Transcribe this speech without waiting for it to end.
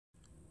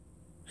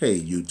Hey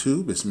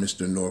YouTube, it's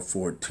Mr. North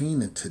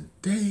 14, and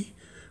today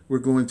we're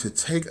going to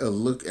take a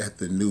look at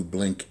the new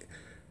Blink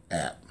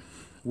app.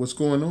 What's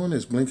going on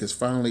is Blink has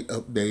finally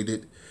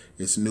updated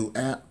its new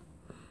app,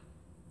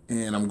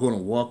 and I'm going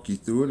to walk you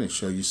through it and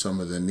show you some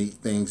of the neat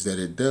things that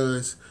it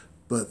does.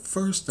 But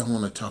first I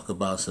want to talk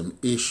about some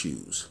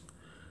issues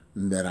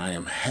that I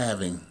am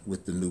having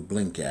with the new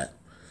Blink app.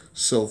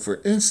 So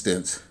for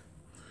instance,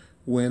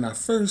 when I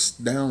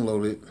first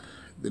downloaded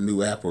the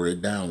new app, or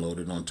it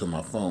downloaded onto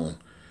my phone,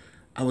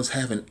 I was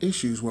having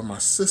issues where my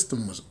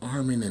system was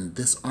arming and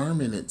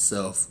disarming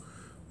itself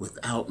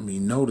without me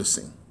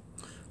noticing.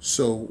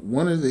 So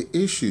one of the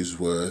issues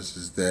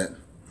is that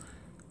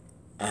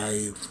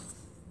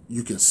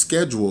you can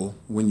schedule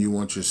when you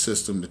want your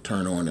system to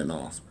turn on and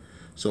off.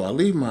 So I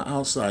leave my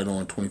outside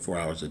on 24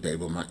 hours a day,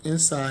 but my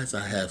insides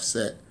I have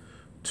set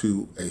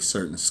to a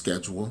certain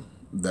schedule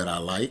that I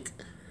like.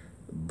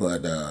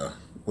 But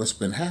what's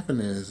been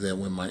happening is that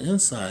when my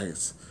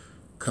insides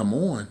come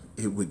on,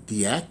 it would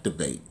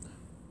deactivate.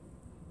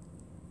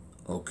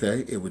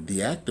 Okay, it would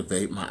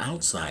deactivate my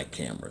outside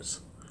cameras.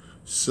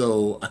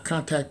 So I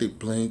contacted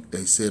Blink.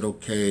 They said,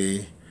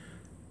 okay,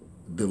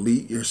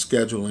 delete your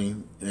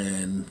scheduling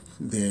and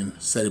then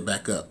set it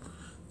back up.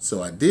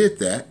 So I did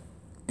that,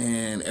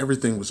 and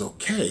everything was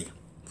okay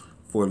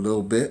for a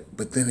little bit.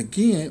 But then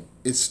again,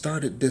 it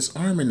started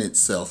disarming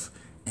itself,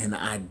 and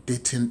I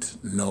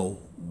didn't know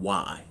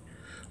why.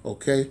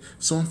 Okay,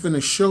 so I'm going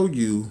to show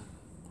you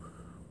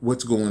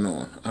what's going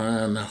on,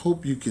 and I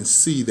hope you can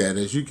see that.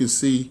 As you can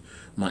see,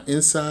 my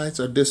insides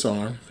are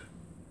disarmed,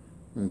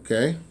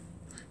 okay,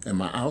 and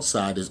my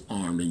outside is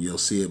armed, and you'll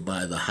see it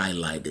by the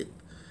highlighted,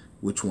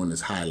 which one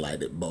is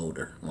highlighted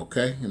bolder,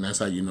 okay, and that's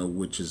how you know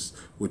which is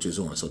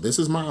on. So this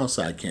is my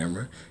outside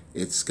camera.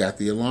 It's got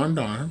the alarmed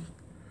arm.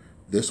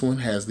 This one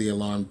has the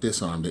alarm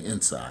disarmed, the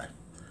inside.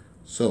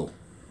 So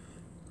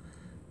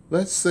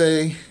let's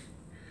say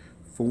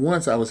for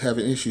once I was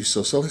having issues.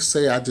 So let's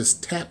say I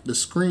just tapped the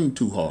screen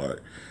too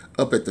hard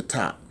up at the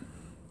top.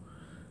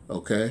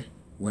 Okay,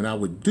 when I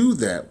would do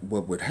that,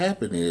 what would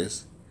happen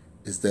is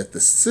that the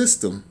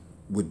system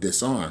would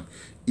disarm,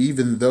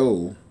 even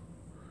though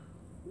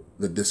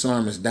the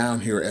disarm is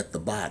down here at the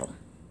bottom.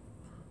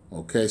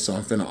 Okay, so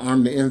I'm going to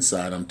arm the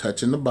inside. I'm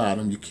touching the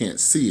bottom. You can't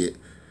see it,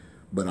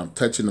 but I'm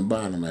touching the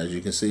bottom, as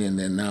you can see, and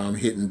then now I'm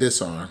hitting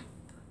disarm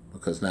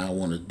because now I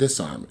want to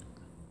disarm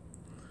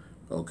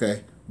it.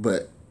 Okay,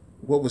 but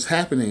what was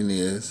happening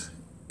is,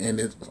 and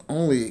it's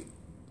only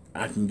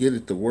I can get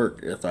it to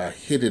work if I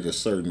hit it a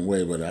certain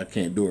way, but I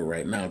can't do it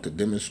right now to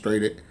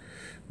demonstrate it.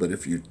 But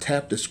if you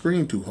tap the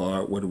screen too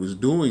hard, what it was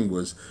doing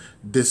was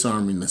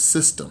disarming the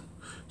system.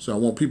 So I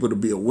want people to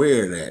be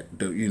aware of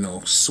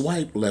that.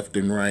 Swipe left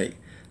and right.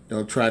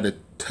 Don't try to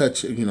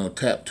touch,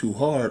 tap too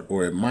hard,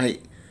 or it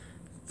might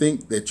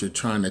think that you're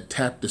trying to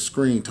tap the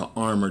screen to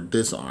arm or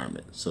disarm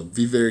it. So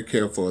be very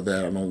careful of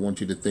that. I don't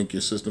want you to think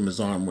your system is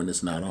armed when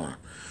it's not armed.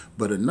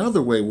 But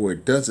another way where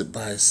it does it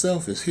by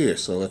itself is here.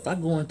 So if I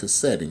go into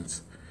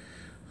settings,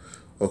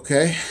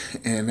 okay,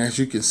 and as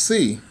you can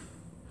see,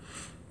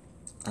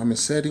 I'm in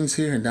settings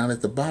here, and down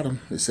at the bottom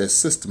it says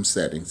system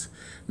settings.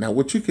 Now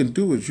what you can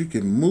do is you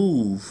can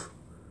move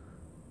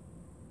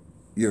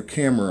your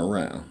camera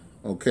around.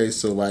 Okay,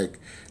 so like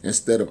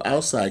instead of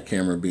outside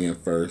camera being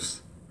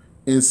first,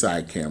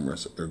 inside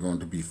cameras are going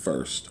to be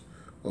first.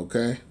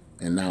 Okay,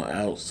 and now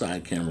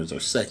outside cameras are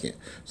second.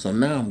 So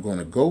now I'm going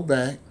to go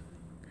back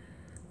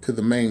to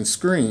the main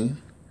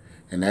screen,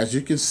 and as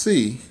you can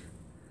see,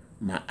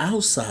 my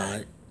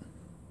outside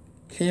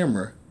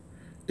camera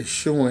is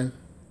showing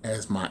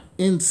as my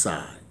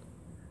inside,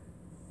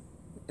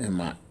 and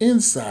my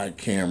inside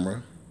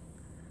camera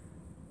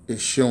is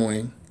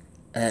showing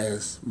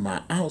as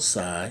my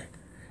outside,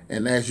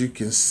 and as you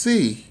can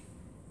see,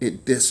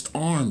 it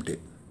disarmed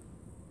it.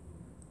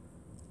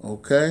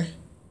 Okay,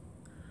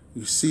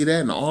 you see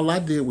that? And all I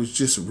did was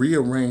just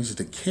rearrange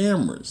the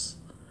cameras.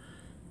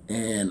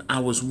 And I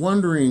was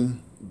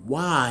wondering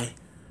why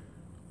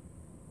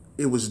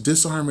it was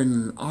disarming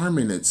and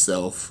arming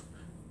itself.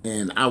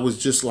 And I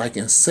was just like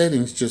in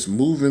settings, just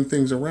moving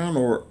things around,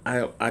 or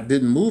I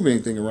didn't move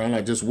anything around.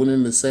 I just went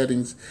into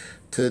settings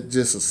to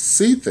just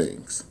see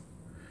things,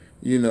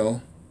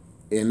 and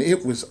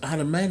it was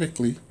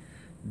automatically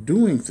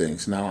doing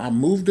things. Now I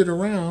moved it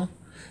around,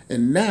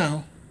 and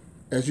now,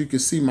 as you can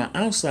see, my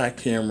outside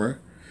camera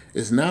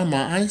is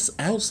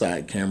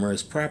outside camera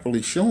is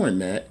properly showing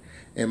that,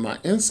 and my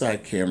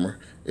inside camera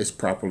is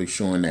properly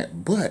showing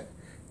that, but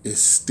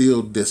it's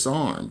still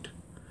disarmed.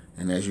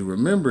 And as you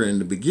remember in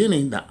the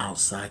beginning, the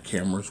outside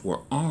cameras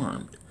were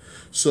armed.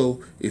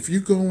 So if you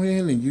go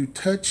in and you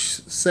touch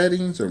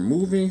settings or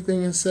move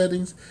anything in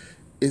settings,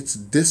 it's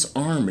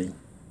disarming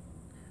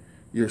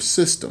your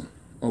system.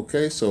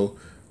 Okay, so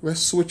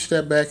let's switch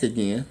that back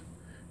again,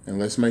 and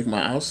let's make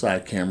my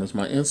outside cameras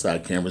my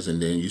inside cameras,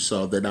 and then you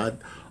saw that I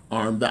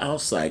armed the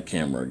outside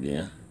camera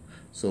again.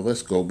 So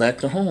let's go back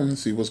to home and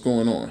see what's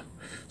going on.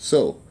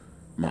 So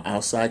my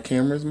outside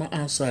camera is my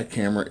outside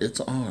camera,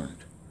 it's armed.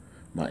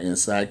 My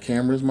inside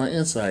camera is my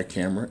inside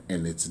camera,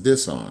 and it's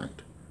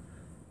disarmed.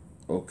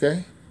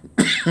 Okay,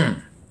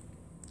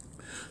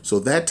 So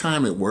that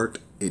time it worked.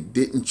 It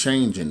didn't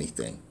change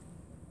anything.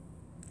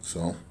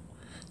 So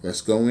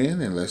let's go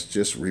in and let's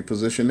just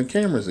reposition the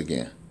cameras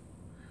again.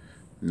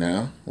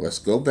 Now let's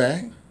go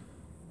back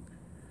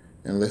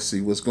and let's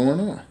see what's going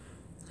on.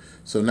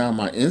 So now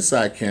my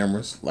inside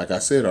cameras, like I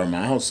said, are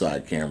my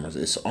outside cameras.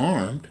 It's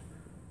armed.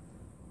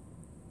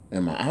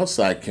 And my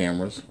outside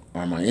cameras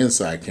are my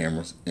inside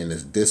cameras, and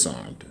it's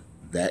disarmed.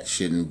 That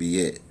shouldn't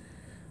be it.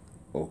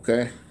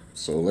 Okay,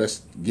 so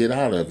let's get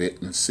out of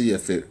it and see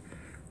if it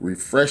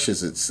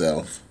refreshes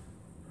itself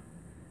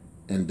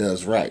and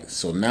does right.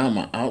 So now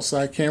my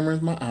outside camera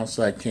is my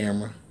outside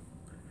camera,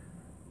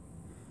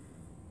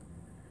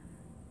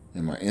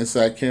 and my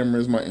inside camera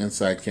is my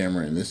inside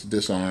camera, and this is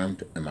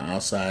disarmed, and my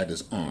outside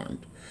is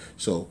armed.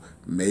 So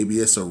maybe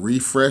it's a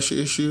refresh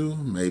issue,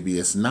 maybe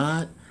it's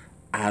not.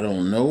 I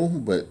don't know,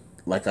 but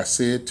like I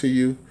said to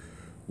you,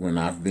 when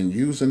I've been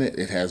using it,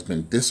 it has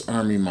been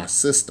disarming my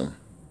system.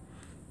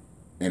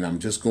 And I'm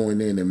just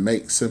going in and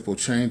make simple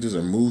changes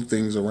or move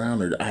things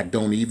around, or I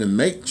don't even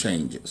make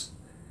changes.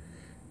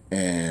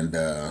 And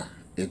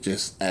it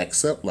just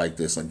acts up like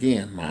this.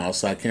 Again, my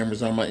outside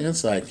cameras are my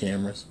inside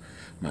cameras.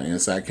 My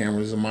inside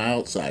cameras are my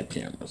outside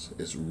cameras.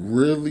 It's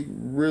really,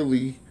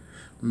 really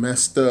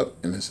messed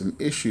up, and it's an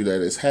issue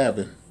that it's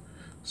having.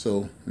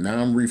 So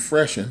now I'm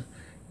refreshing.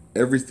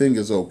 Everything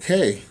is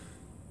okay.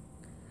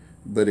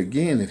 But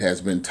again, it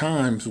has been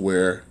times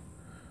where,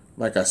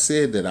 like I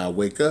said, that I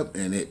wake up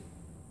and it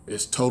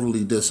is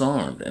totally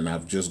disarmed, and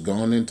I've just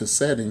gone into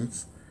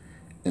settings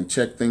and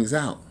checked things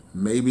out.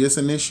 Maybe it's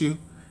an issue,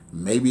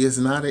 maybe it's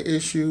not an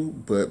issue,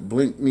 but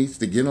Blink needs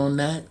to get on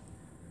that,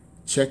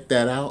 check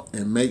that out,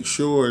 and make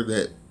sure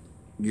that,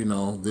 you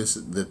know,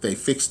 that they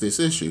fix this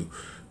issue,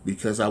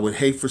 because I would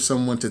hate for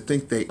someone to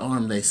think they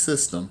armed their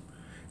system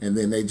and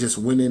then they just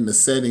went into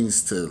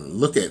settings to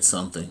look at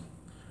something,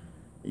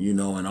 you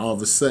know, and all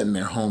of a sudden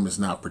their home is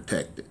not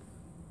protected,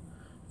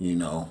 you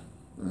know.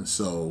 And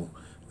so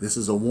this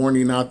is a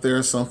warning out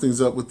there.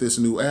 Something's up with this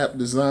new app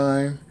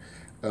design.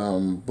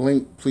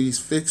 Blink, please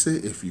fix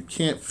it. If you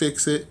can't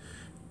fix it,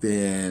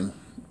 then,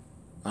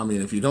 I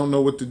mean, if you don't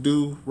know what to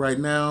do right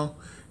now,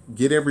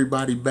 get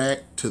everybody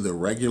back to the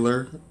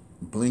regular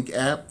Blink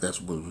app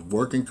that's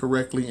working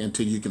correctly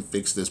until you can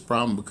fix this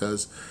problem.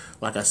 Because,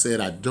 like I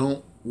said, I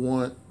don't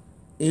want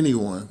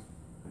anyone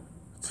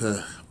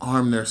to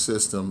arm their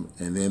system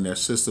and then their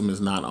system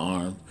is not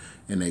armed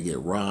and they get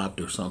robbed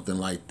or something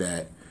like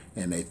that,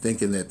 and they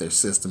thinking that their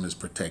system is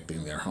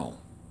protecting their home.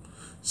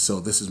 So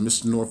this is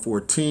Mr. North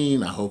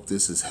 14. I hope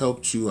this has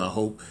helped you. I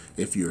hope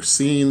if you're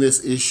seeing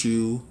this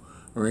issue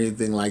or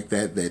anything like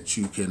that, that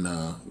you can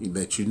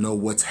that you know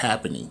what's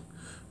happening,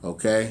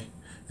 okay?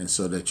 And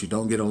so that you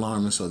don't get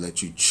alarmed, and so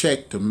that you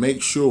check to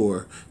make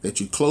sure that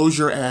you close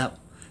your app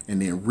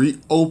and then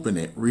reopen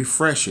it,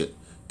 refresh it,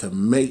 to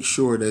make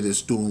sure that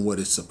it's doing what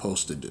it's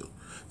supposed to do.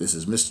 This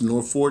is Mr.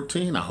 North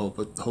 14. I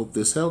hope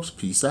this helps.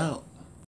 Peace out.